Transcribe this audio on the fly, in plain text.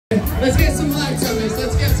Let's get some lights on this.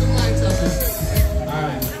 Let's get some lights on this. All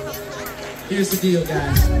right. Here's the deal,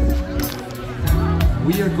 guys.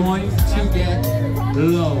 We are going to get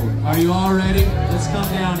low. Are you all ready? Let's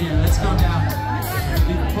come down here. Let's come down.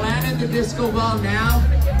 We've planted the disco ball now.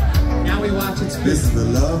 Now we watch it spin. This is the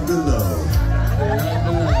love, the love. Love,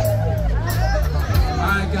 the love. All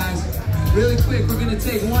right, guys. Really quick, we're going to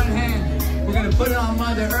take one hand. We're going to put it on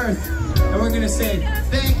Mother Earth. And we're going to say,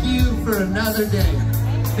 thank you for another day.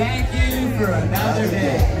 Thank you for another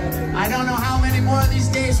day. I don't know how many more of these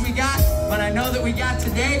days we got, but I know that we got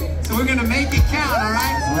today, so we're gonna make it count, all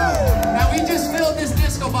right? Now we just filled this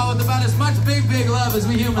disco ball with about as much big love as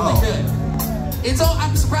we humanly could. It's all,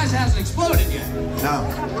 I'm surprised it hasn't exploded yet. No.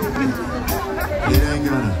 It ain't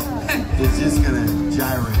gonna. It's just gonna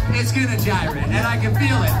gyrate. It's gonna gyrate, and I can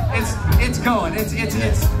feel it. It's going. It's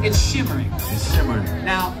shimmering. It's shimmering.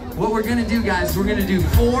 Now, what we're gonna do, guys, we're gonna do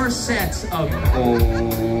 4 sets of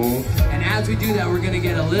oh. And as we do that, we're gonna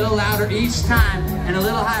get a little louder each time and a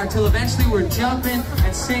little higher till eventually we're jumping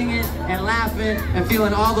and singing and laughing and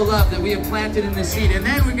feeling all the love that we have planted in this seed. And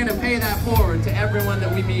then we're gonna pay that forward to everyone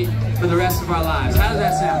that we meet for the rest of our lives. How does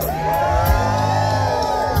that sound?